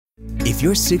If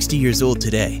you're 60 years old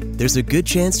today, there's a good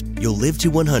chance you'll live to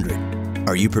 100.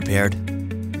 Are you prepared?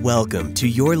 Welcome to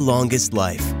Your Longest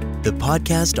Life, the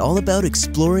podcast all about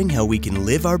exploring how we can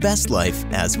live our best life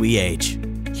as we age.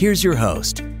 Here's your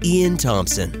host, Ian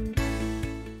Thompson.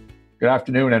 Good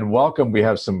afternoon and welcome. We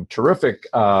have some terrific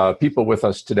people with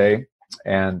us today,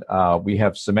 and we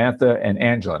have Samantha and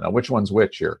Angela. Now, which one's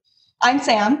which here? I'm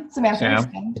Sam. Samantha.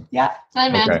 Sam? Yeah.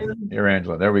 I'm Okay, Angela. you're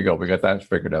Angela. There we go. We got that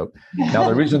figured out. Now,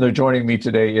 the reason they're joining me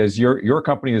today is your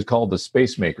company is called the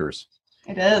Space Makers.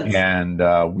 It is. And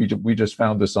we just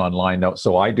found this online. Now,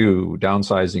 so I do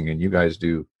downsizing and you guys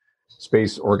do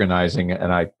space organizing.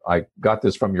 And I got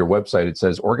this from your website. It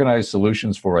says organized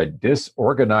solutions for a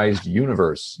disorganized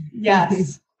universe.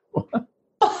 Yes.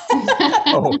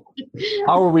 Oh,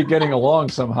 how are we getting along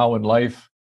somehow in life?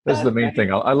 That's the main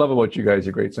thing. I love about you guys,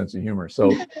 a great sense of humor.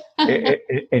 So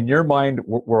in your mind,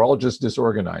 we're all just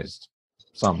disorganized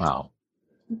somehow.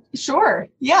 Sure.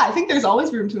 Yeah. I think there's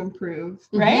always room to improve,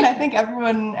 right? Mm-hmm. I think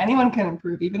anyone can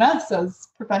improve, even us as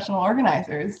professional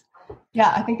organizers.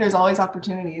 Yeah. I think there's always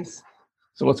opportunities.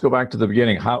 So let's go back to the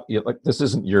beginning. This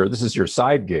is your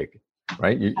side gig,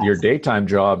 right? Your daytime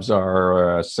jobs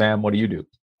are, Sam, what do you do?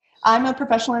 I'm a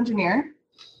professional engineer.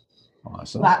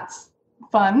 Awesome. That's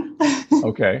fun.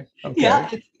 Okay. Yeah.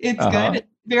 It's good. It's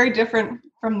very different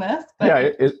from this. But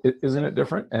Yeah. Isn't it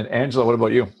different? And Angela, what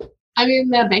about you? I'm in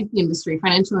the banking industry,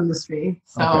 financial industry.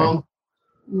 So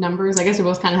numbers, I guess we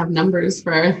both kind of have numbers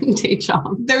for our day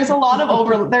job. there is a lot of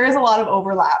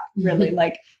overlap, really.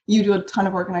 Like you do a ton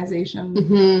of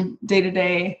organization day to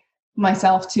day,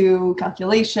 myself too,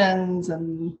 calculations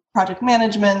and project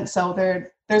management. So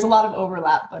there's a lot of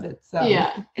overlap, but it's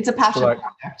a passion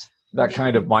project. That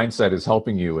kind of mindset is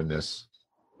helping you in this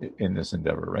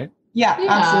endeavor, right? Yeah,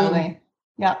 absolutely.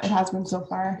 Yeah, it has been so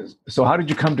far. So how did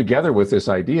you come together with this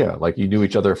idea? Like you knew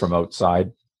each other from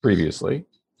outside previously.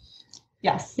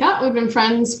 Yes. Yeah, we've been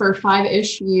friends for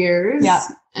 5-ish years. Yeah.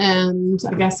 And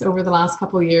I guess over the last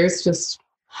couple of years, just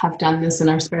have done this in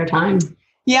our spare time.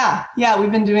 Yeah.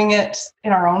 We've been doing it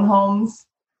in our own homes.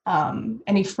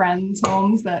 Any friends'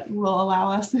 homes that will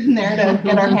allow us in there to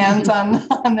get our hands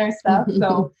on their stuff.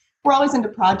 So we're always into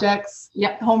projects,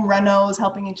 home renos,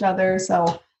 helping each other.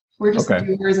 So we're just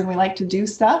doers and we like to do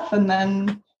stuff. And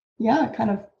then,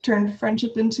 kind of turned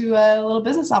friendship into a little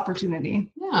business opportunity.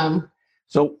 Yeah.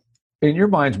 So in your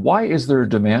minds, why is there a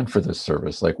demand for this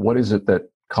service? Like, what is it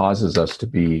that causes us to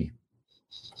be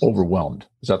overwhelmed?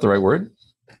 Is that the right word?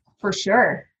 For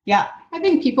sure. Yeah. I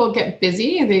think people get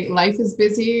busy. I think life is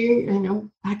busy,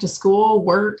 back to school,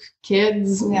 work,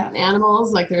 kids,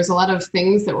 animals. Like there's a lot of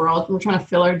things that we're trying to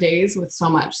fill our days with so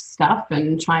much stuff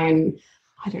and try and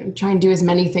do as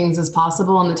many things as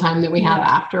possible in the time that we have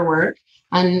after work.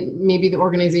 And maybe the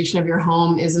organization of your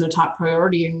home isn't a top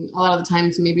priority. And a lot of the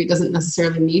times, maybe it doesn't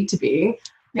necessarily need to be.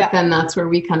 But then that's where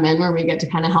we come in, where we get to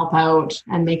kind of help out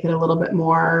and make it a little bit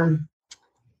more,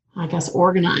 I guess,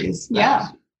 organized.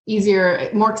 Easier,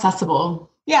 more accessible.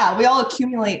 Yeah, we all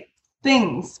accumulate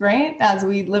things, right? As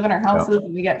we live in our houses,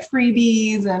 and we get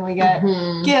freebies and we get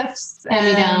gifts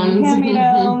and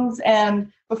hand-me-downs.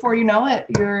 And before you know it,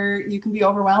 you can be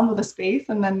overwhelmed with a space,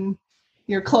 and then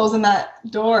you're closing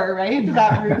that door, right? To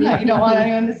that room that you don't want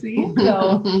anyone to see.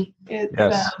 So it's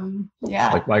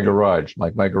like my garage.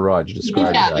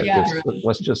 Describes that. Yeah.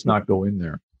 Let's just not go in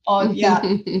there. Oh yeah.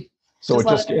 So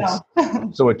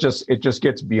it just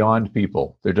gets beyond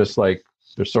people. They're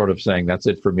sort of saying, that's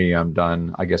it for me. I'm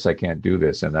done. I guess I can't do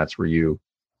this. And that's where you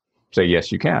say,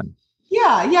 yes, you can.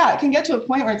 Yeah. It can get to a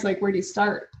point where it's like, where do you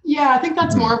start? Yeah. I think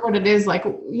that's more of what it is. Like,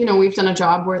 we've done a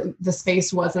job where the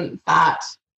space wasn't that,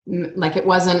 like it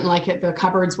wasn't like the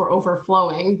cupboards were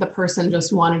overflowing. The person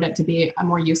just wanted it to be a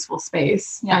more useful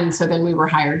space. Yeah. And so then we were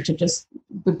hired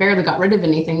we barely got rid of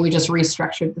anything. We just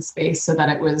restructured the space so that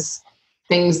it was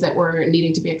things that were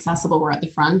needing to be accessible were at the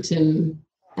front and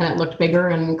it looked bigger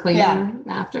and cleaner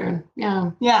after.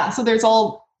 Yeah. Yeah. So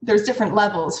there's different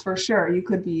levels for sure. You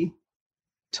could be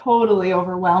totally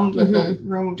overwhelmed with the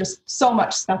room, just so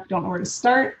much stuff, don't know where to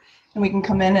start. And we can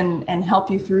come in and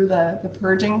help you through the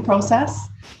purging process.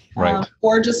 Right.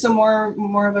 Or just some more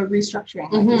of a restructuring,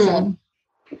 like you said.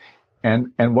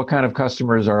 And what kind of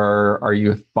customers are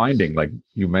you finding? Like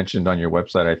you mentioned on your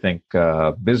website, I think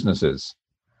businesses,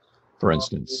 for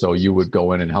instance. So you would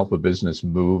go in and help a business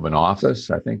move an office,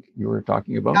 I think you were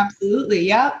talking about? Absolutely.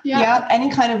 Yeah.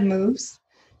 Any kind of moves.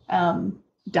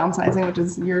 Downsizing, which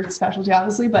is your specialty,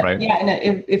 obviously. But and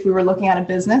if we were looking at a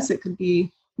business, it could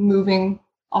be moving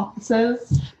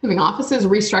offices,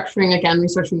 restructuring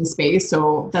the space.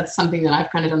 So that's something that I've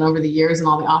kind of done over the years, and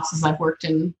all the offices I've worked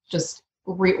in, just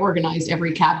reorganized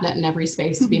every cabinet and every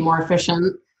space to be more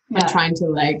efficient. I'm trying to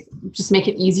like just make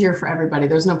it easier for everybody.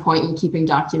 There's no point in keeping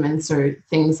documents or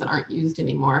things that aren't used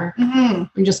anymore. I'm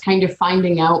just kind of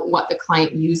finding out what the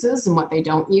client uses and what they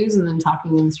don't use, and then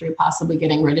talking them through possibly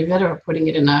getting rid of it or putting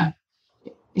it in a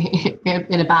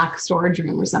back storage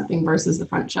room or something versus the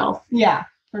front shelf. Yeah,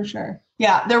 for sure.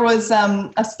 Yeah, there was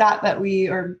a stat that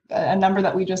a number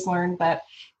that we just learned that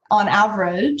on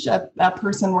average, a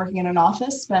person working in an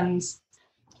office spends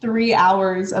 3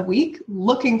 hours a week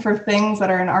looking for things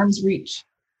that are in arm's reach.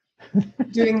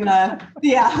 Doing where's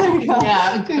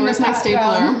my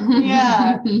stapler?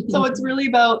 Yeah. So it's really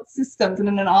about systems, and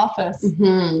in an office,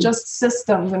 just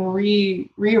systems and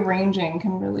rearranging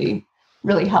can really,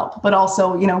 really help. But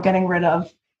also, getting rid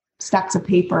of stacks of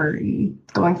paper and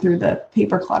going through the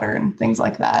paper clutter and things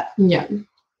like that. Yeah.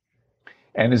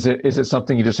 And is it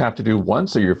something you just have to do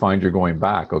once, or you find you're going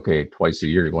back, okay, twice a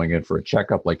year, you're going in for a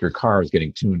checkup, like your car is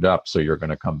getting tuned up, so you're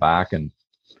going to come back and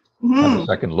have a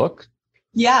second look?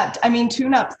 Yeah. I mean,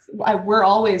 tune-ups, we're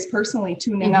always personally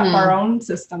tuning up our own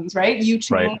systems, right? You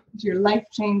change, your life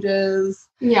changes.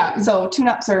 Yeah. So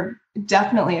tune-ups are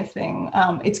definitely a thing.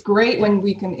 It's great when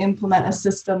we can implement a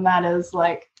system that is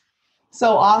like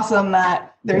so awesome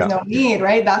that there's no need,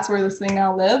 right? That's where this thing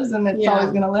now lives, and it's always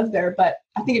going to live there. But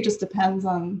I think it just depends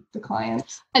on the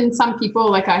client. And some people,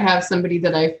 like I have somebody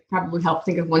that I probably helped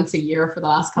think of once a year for the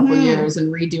last couple of years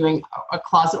and redoing a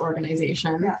closet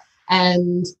organization. Yeah.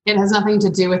 And it has nothing to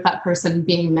do with that person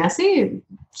being messy.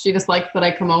 She just likes that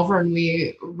I come over and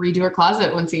we redo her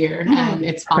closet once a year, and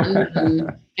it's fun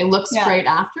and it looks great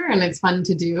after, and it's fun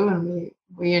to do, and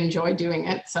we enjoy doing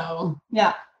it. So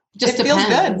just it depends.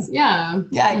 Feels good. Yeah.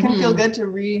 Yeah. It can feel good to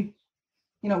re-edit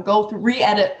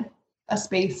a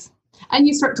space. And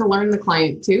you start to learn the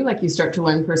client too. Like you start to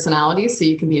learn personalities, so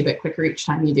you can be a bit quicker each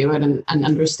time you do it and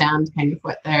understand kind of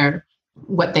what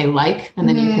they like. And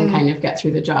then you can kind of get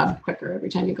through the job quicker every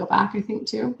time you go back, I think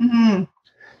too.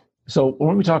 So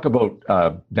when we talk about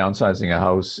downsizing a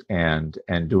house and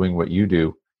doing what you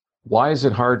do, why is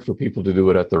it hard for people to do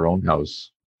it at their own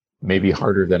house? Maybe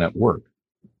harder than at work?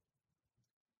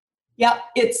 Yeah,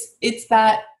 it's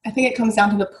that, I think it comes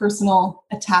down to the personal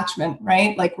attachment,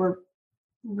 right? Like we're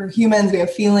humans, we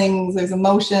have feelings, there's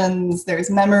emotions, there's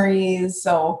memories.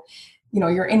 So,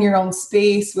 you're in your own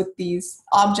space with these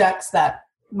objects that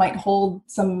might hold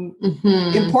some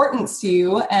importance to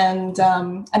you. And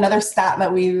another stat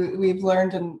that we've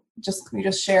learned and we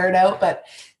just shared out, but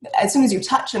as soon as you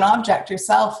touch an object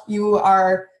yourself, you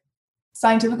are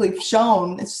scientifically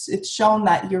shown, it's shown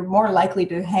that you're more likely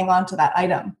to hang on to that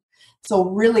item. So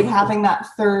really having that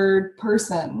third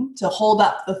person to hold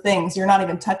up the things, you're not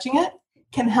even touching it,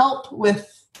 can help with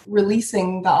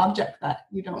releasing the object that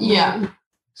you don't need.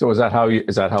 So is that how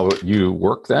you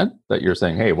work then? That you're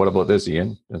saying, hey, what about this,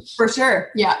 Ian? For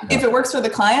sure. Yeah. If it works for the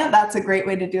client, that's a great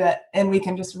way to do it. And we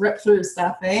can just rip through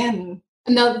stuff, And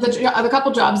the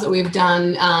couple jobs that we've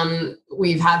done,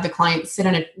 we've had the client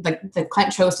the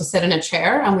client chose to sit in a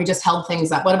chair, and we just held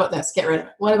things up. What about this? Get rid of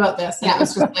it. What about this? And it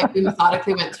was just like we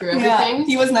methodically went through everything.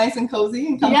 He was nice and cozy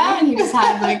and comfy. Yeah, and he just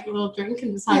had like a little drink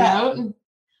and just hung out.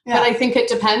 But I think it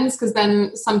depends, because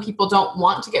then some people don't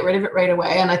want to get rid of it right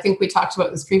away. And I think we talked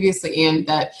about this previously, Ian,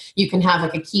 that you can have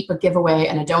like a keep, a giveaway,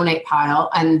 and a donate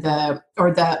pile, and the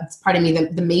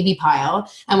maybe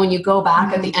pile. And when you go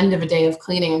back at the end of a day of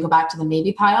cleaning and go back to the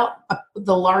maybe pile, a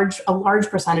large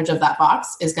percentage of that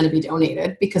box is going to be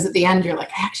donated, because at the end you're like,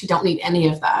 I actually don't need any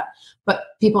of that.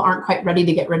 But people aren't quite ready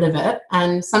to get rid of it.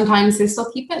 And sometimes they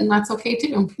still keep it, and that's okay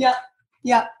too. Yeah.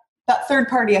 Yeah. That third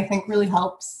party, I think, really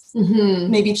helps.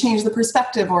 Maybe change the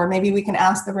perspective, or maybe we can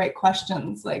ask the right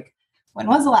questions. Like, when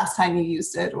was the last time you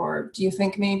used it? Or do you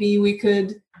think maybe we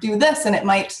could do this and it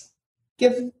might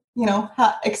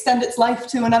extend its life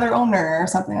to another owner or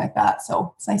something like that.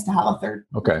 So it's nice to have a third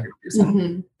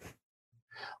person.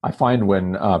 I find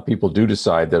when people do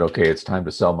decide that, okay, it's time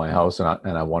to sell my house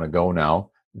and I want to go now,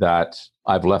 that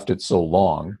I've left it so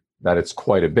long that it's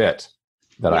quite a bit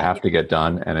that I have to get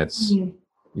done. And it's,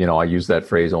 I use that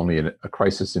phrase, only a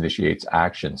crisis initiates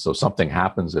action. So something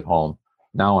happens at home.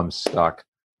 Now I'm stuck.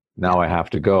 Now I have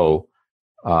to go.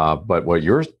 But what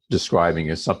you're describing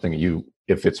is something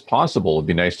if it's possible, it'd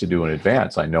be nice to do in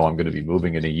advance. I know I'm going to be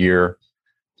moving in a year.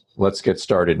 Let's get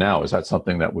started now. Is that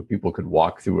something that people could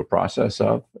walk through a process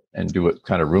of and do it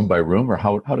kind of room by room, or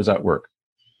how does that work?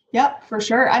 Yeah, for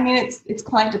sure. I mean, it's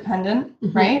client dependent,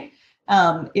 right?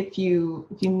 If you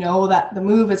know that the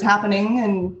move is happening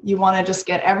and you want to just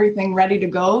get everything ready to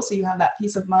go, so you have that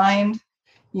peace of mind,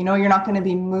 you're not going to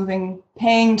be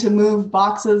paying to move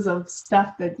boxes of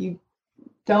stuff that you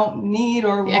don't need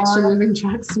or The want. extra moving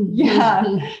trucks. Yeah.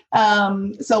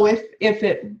 So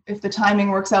if the timing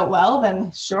works out well,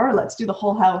 then sure, let's do the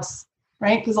whole house,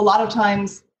 right? Because a lot of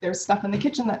times there's stuff in the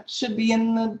kitchen that should be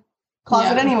in the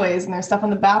closet anyways, and there's stuff in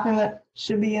the bathroom that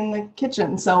should be in the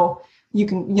kitchen. So you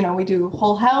can, we do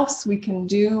whole house. We can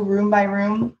do room by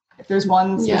room if there's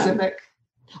one specific.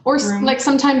 Or room. like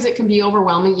sometimes it can be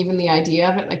overwhelming, even the idea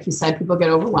of it. Like you said, people get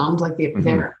overwhelmed, like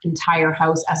their entire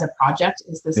house as a project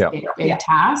is this big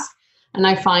task. And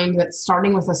I find that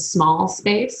starting with a small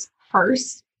space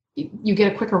first, you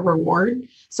get a quicker reward.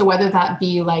 So whether that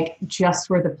be like just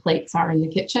where the plates are in the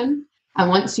kitchen, and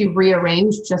once you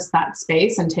rearrange just that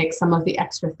space and take some of the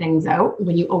extra things out,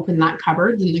 when you open that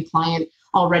cupboard, then the client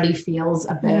already feels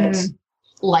a bit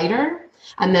lighter.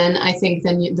 And then I think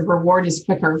the reward is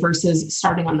quicker versus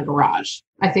starting on the garage.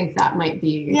 I think that might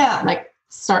be like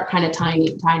start kind of tiny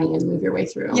and move your way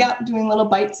through. Yeah, doing little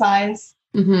bite size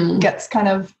gets kind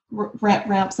of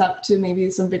ramps up to maybe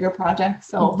some bigger projects.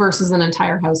 So versus an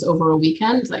entire house over a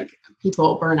weekend, like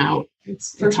people burn out.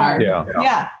 It's hard.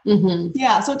 Yeah.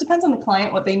 So it depends on the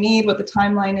client, what they need, what the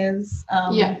timeline is.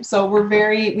 So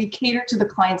we cater to the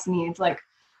client's needs. Like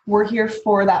we're here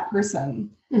for that person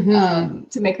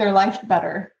to make their life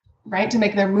better, right? To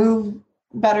make their move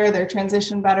better, their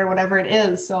transition better, whatever it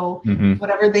is. So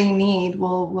whatever they need,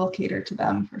 we'll cater to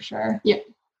them for sure. Yeah.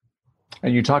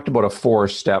 And you talked about a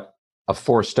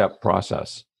four-step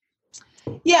process.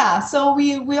 Yeah. So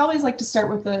we always like to start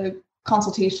with a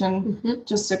consultation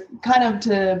just to kind of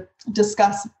to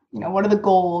discuss, what are the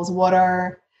goals? What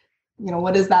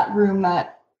is that room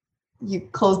that you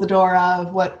close the door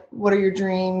of? What are your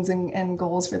dreams and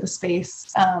goals for the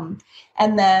space?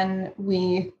 And then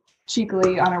we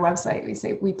cheekily on our website, we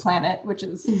say we plan it, which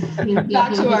is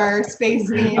back to our space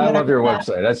theme. I love your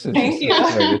website. That's Thank you.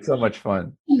 It's so much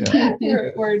fun. Yeah.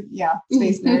 We're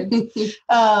space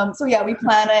nerds. So we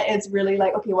plan it. It's really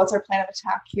like, okay, what's our plan of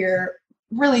attack here?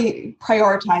 Really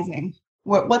prioritizing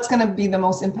what's going to be the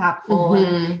most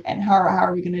impactful and how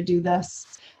are we going to do this?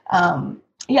 And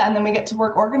then we get to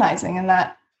work organizing, and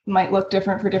that might look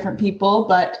different for different people,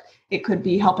 but it could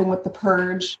be helping with the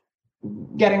purge,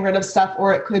 getting rid of stuff,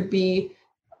 or it could be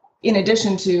in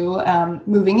addition to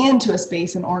moving into a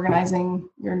space and organizing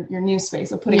your new space.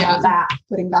 So putting back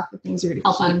the things you're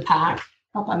help unpack.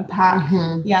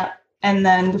 Yeah. And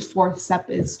then the fourth step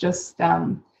is just,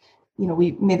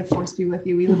 we may the force be with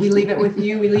you. We leave it with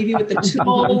you. We leave you with the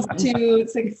tools to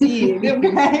succeed.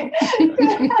 Okay?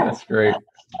 That's great.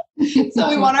 So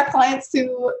we want our clients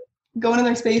to go into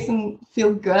their space and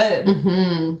feel good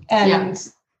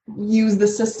and use the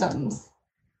systems.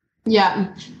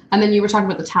 Yeah. And then you were talking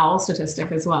about the towel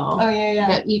statistic as well. Oh, yeah.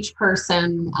 That each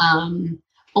person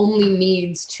only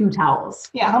needs 2 towels.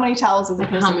 Yeah. How many towels does a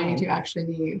person How many need? do you actually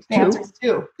need? The answer is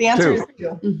 2. The answer is 2.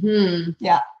 Mm-hmm.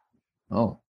 Yeah.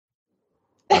 Oh,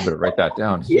 I better write that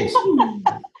down.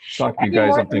 Talk to you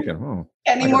guys. I'm thinking,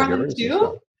 any more than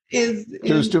 2 is 2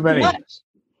 is too many. Much.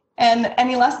 And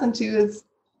any less than 2 is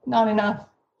not enough.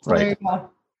 So there you go.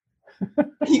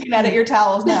 You can edit your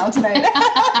towels now tonight.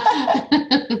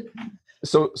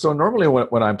 So normally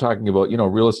when I'm talking about,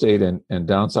 real estate and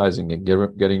downsizing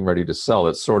and getting ready to sell,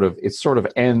 it sort of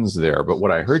ends there. But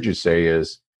what I heard you say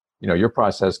is, your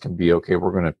process can be, okay,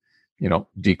 we're going to,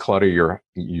 declutter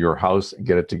your house and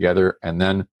get it together. And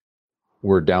then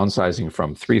we're downsizing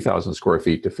from 3,000 square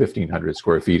feet to 1,500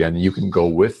 square feet. And you can go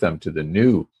with them to the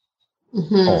new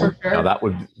home. Sure. Now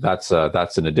that's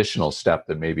an additional step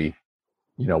that maybe,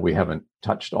 we haven't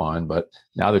touched on, but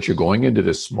now that you're going into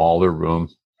this smaller room,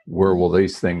 where will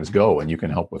these things go? And you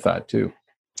can help with that too.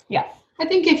 Yeah. I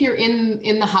think if you're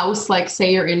in the house, like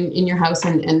say you're in your house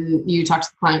and you talk to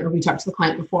the client, or we talk to the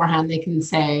client beforehand, they can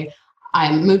say,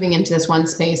 I'm moving into this one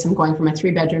space. I'm going from a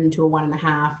 3-bedroom to a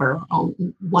 1.5 or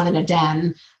 1 in a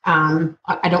den.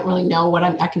 I don't really know what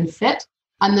I can fit.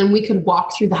 And then we could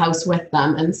walk through the house with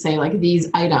them and say, like, these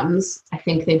items, I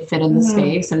think they'd fit in the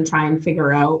space, and try and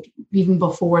figure out, even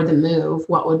before the move,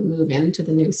 what would move into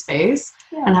the new space,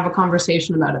 and have a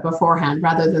conversation about it beforehand,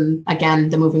 rather than, again,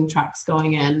 the moving trucks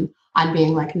going in and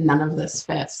being like, none of this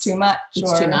fits. Too much.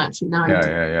 It's too much. No,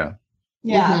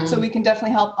 Yeah. So we can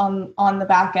definitely help on the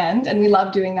back end. And we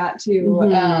love doing that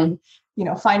too.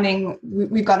 Finding,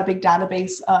 we've got a big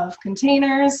database of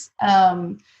containers.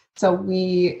 So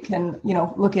we can,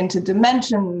 look into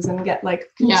dimensions and get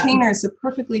like containers to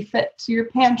perfectly fit to your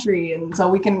pantry. And so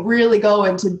we can really go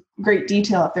into great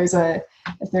detail if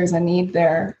there's a need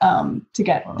there to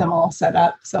get them all set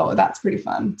up. So that's pretty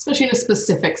fun. Especially in a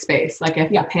specific space. Like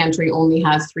if your pantry only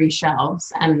has 3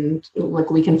 shelves, and like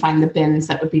we can find the bins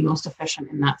that would be most efficient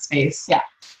in that space. Yeah.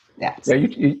 Yeah.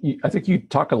 Yeah, I think you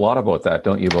talk a lot about that,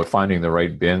 don't you? About finding the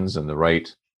right bins and the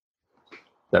right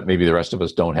that maybe the rest of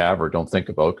us don't have or don't think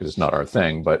about because it's not our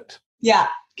thing. But yeah,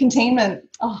 containment.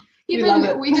 Oh, we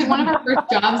did one of our first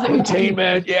jobs that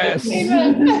containment. Yes.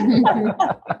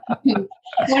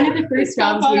 One of the first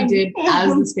jobs we did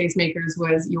as the Space Makers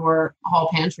was your hall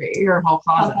pantry, your hall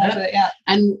closet. Yeah.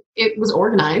 And it was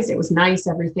organized. It was nice.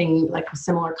 Everything like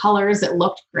similar colors. It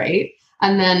looked great.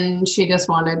 And then she just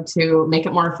wanted to make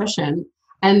it more efficient.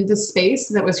 And the space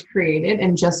that was created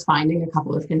and just finding a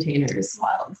couple of containers.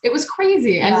 Wild. It was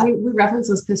crazy. Yeah. And we reference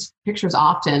those pictures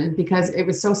often because it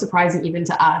was so surprising even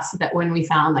to us that when we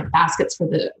found like baskets for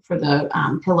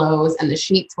the pillows and the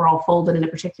sheets were all folded in a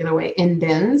particular way in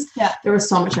bins, there was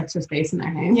so much extra space in there.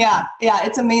 Hey? Yeah.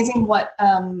 It's amazing what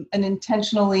an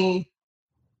intentionally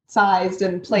sized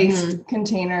and placed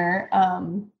container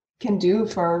can do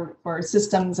for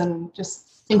systems and just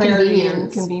clarity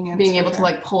and convenience. Being able to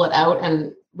like pull it out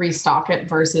and restock it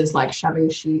versus like shoving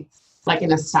sheets like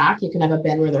in a stack. You can have a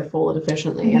bin where they're folded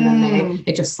efficiently and then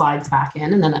it just slides back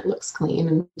in and then it looks clean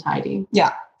and tidy.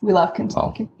 Yeah, we love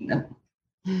containment.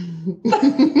 And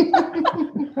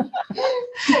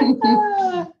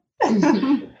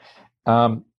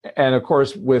of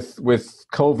course, with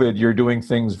COVID, you're doing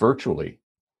things virtually.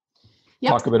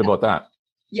 Yep. Talk a bit about that.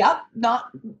 Yep,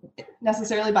 not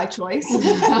necessarily by choice from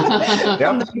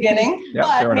the beginning,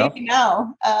 but maybe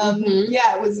now.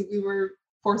 Yeah, we were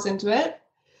forced into it,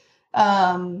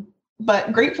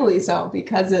 but gratefully so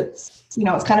because it's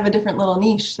it's kind of a different little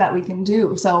niche that we can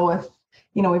do. So if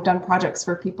we've done projects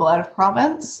for people out of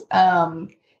province, and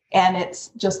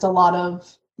it's just a lot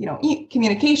of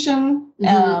communication,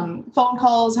 phone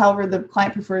calls, however the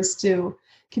client prefers to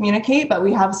communicate, but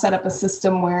we have set up a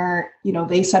system where,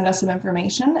 they send us some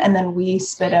information and then we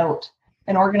spit out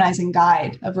an organizing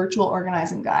guide, a virtual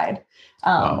organizing guide,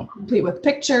 complete with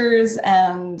pictures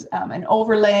and an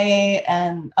overlay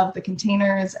and of the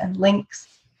containers and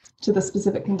links to the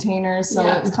specific containers. So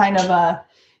it's kind of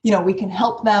we can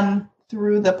help them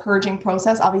through the purging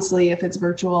process. Obviously, if it's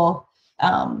virtual,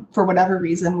 for whatever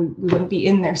reason, we wouldn't be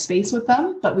in their space with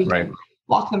them, but we can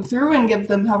walk them through and give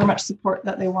them however much support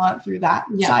that they want through that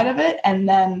side of it. And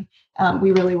then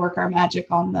we really work our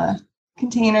magic on the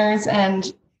containers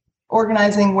and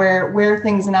organizing where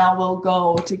things now will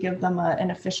go to give them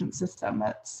an efficient system.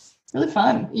 It's really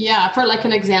fun. Yeah. For like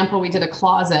an example, we did a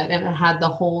closet and it had the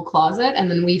whole closet.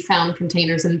 And then we found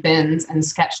containers and bins and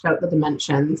sketched out the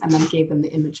dimensions and then gave them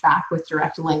the image back with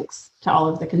direct links to all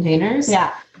of the containers.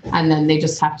 Yeah. And then they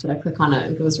just have to click on it.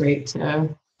 It goes right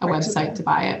to a website to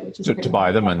buy it, which is to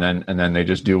buy them, and then they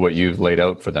just do what you've laid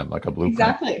out for them, like a blueprint.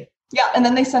 Exactly. Yeah, and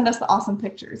then they send us the awesome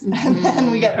pictures, and then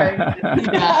we get very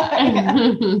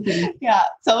yeah.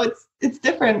 So it's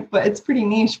different, but it's pretty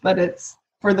niche. But it's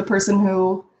for the person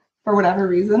who, for whatever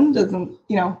reason, doesn't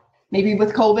maybe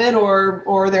with COVID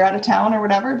or they're out of town or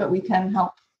whatever. But we can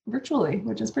help virtually,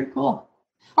 which is pretty cool.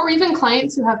 Or even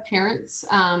clients who have parents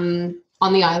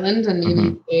on the island and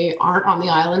maybe they aren't on the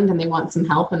island and they want some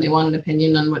help and they want an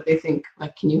opinion on what they think,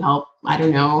 like, can you help? I don't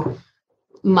know,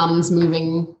 mom's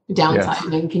moving,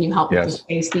 downsizing. Can you help with the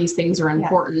space? These things are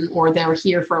important. Or they're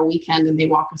here for a weekend and they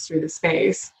walk us through the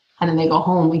space and then they go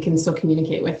home. We can still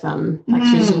communicate with them like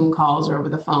through Zoom calls or over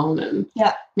the phone and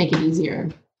make it easier.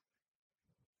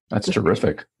 That's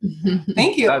terrific.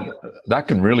 Thank you. That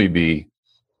can really be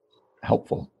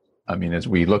helpful. I mean, as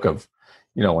we look of,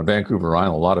 on Vancouver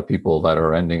Island, a lot of people that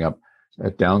are ending up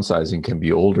at downsizing can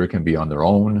be older, can be on their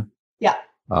own. Yeah.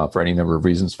 For any number of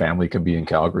reasons. Family can be in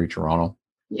Calgary, Toronto.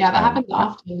 Yeah, that happens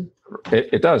often.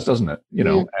 It does, doesn't it?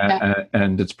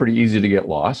 And it's pretty easy to get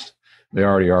lost. They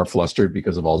already are flustered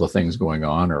because of all the things going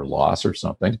on or loss or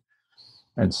something.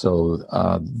 And so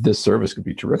this service could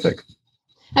be terrific.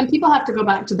 And people have to go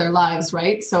back to their lives,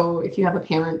 right? So if you have a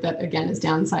parent that, again, is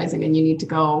downsizing and you need to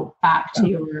go back to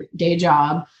your day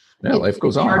job, life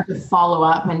goes on. It's hard to follow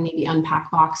up and maybe unpack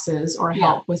boxes or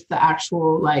help with the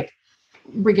actual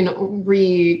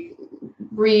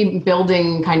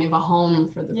rebuilding kind of a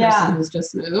home for the person who's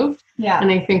just moved. Yeah.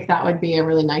 And I think that would be a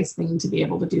really nice thing to be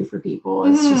able to do for people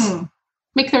is just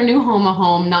make their new home a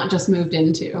home, not just moved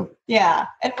into. Yeah.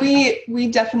 And we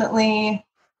definitely,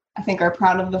 I think, are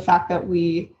proud of the fact that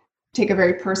we take a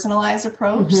very personalized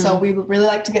approach. So we really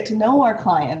like to get to know our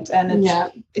client, and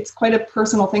it's quite a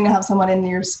personal thing to have someone in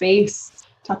your space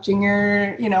touching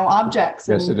your, objects.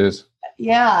 Yes, it is.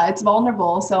 Yeah, it's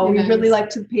vulnerable. So we really like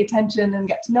to pay attention and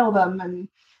get to know them, and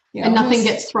and nothing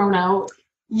gets thrown out.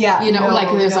 Yeah,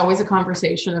 there's always a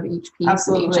conversation of each piece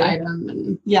and each item.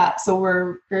 And so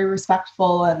we're very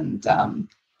respectful, and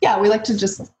we like to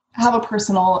just have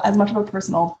as much of a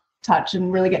personal touch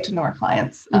and really get to know our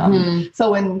clients.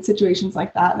 So in situations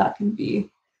like that, that can be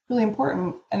really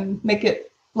important and make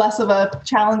it less of a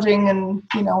challenging and,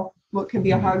 what can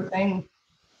be a hard thing.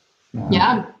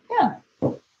 Yeah.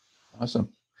 Awesome.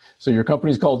 So your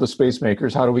company's called The Space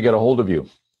Makers. How do we get a hold of you?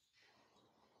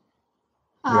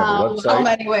 You have a website? So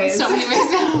many ways.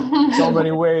 So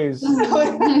many ways.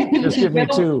 Just give me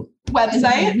two.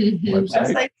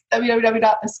 Website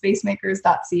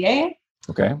www.thespacemakers.ca.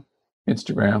 Okay.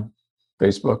 Instagram,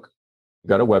 Facebook. You've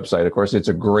got a website. Of course, it's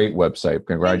a great website.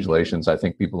 Congratulations. I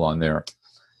think people on there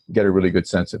get a really good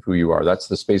sense of who you are. That's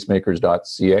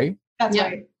thespacemakers.ca. That's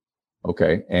right.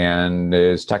 Okay. And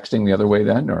is texting the other way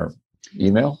then, or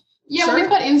email? Yeah, Sure. we've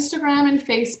got Instagram and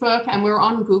Facebook, and we're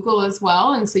on Google as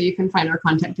well. And so you can find our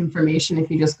contact information if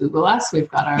you just Google us. We've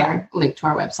got our link to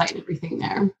our website and everything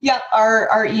there. Yeah, our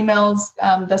emails,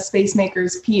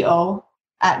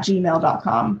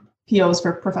 thespacemakerspo@gmail.com. PO is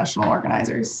for professional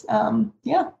organizers.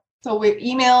 So we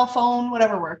email, phone,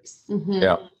 whatever works.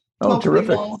 Yeah. Oh,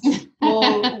 terrific.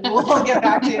 We'll get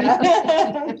back to you.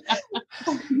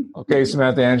 Okay,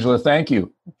 Samantha, Angela, thank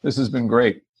you. This has been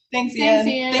great. Thanks,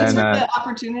 Ian. Thanks for the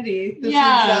opportunity.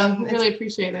 Really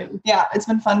appreciate it. Yeah, it's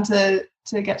been fun to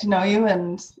get to know you,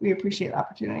 and we appreciate the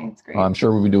opportunity. It's great. I'm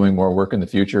sure we'll be doing more work in the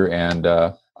future, and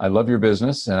I love your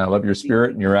business, and I love your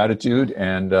spirit and your attitude,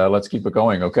 and let's keep it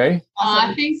going, okay?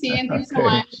 Awesome. Thanks, Ian. Thanks so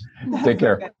much. Take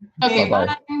care. Okay,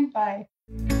 Bye-bye. Bye.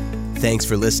 Thanks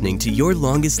for listening to Your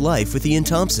Longest Life with Ian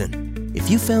Thompson. If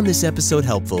you found this episode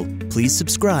helpful, please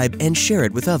subscribe and share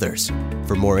it with others.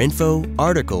 For more info,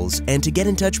 articles, and to get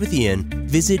in touch with Ian,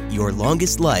 visit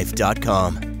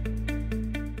yourlongestlife.com.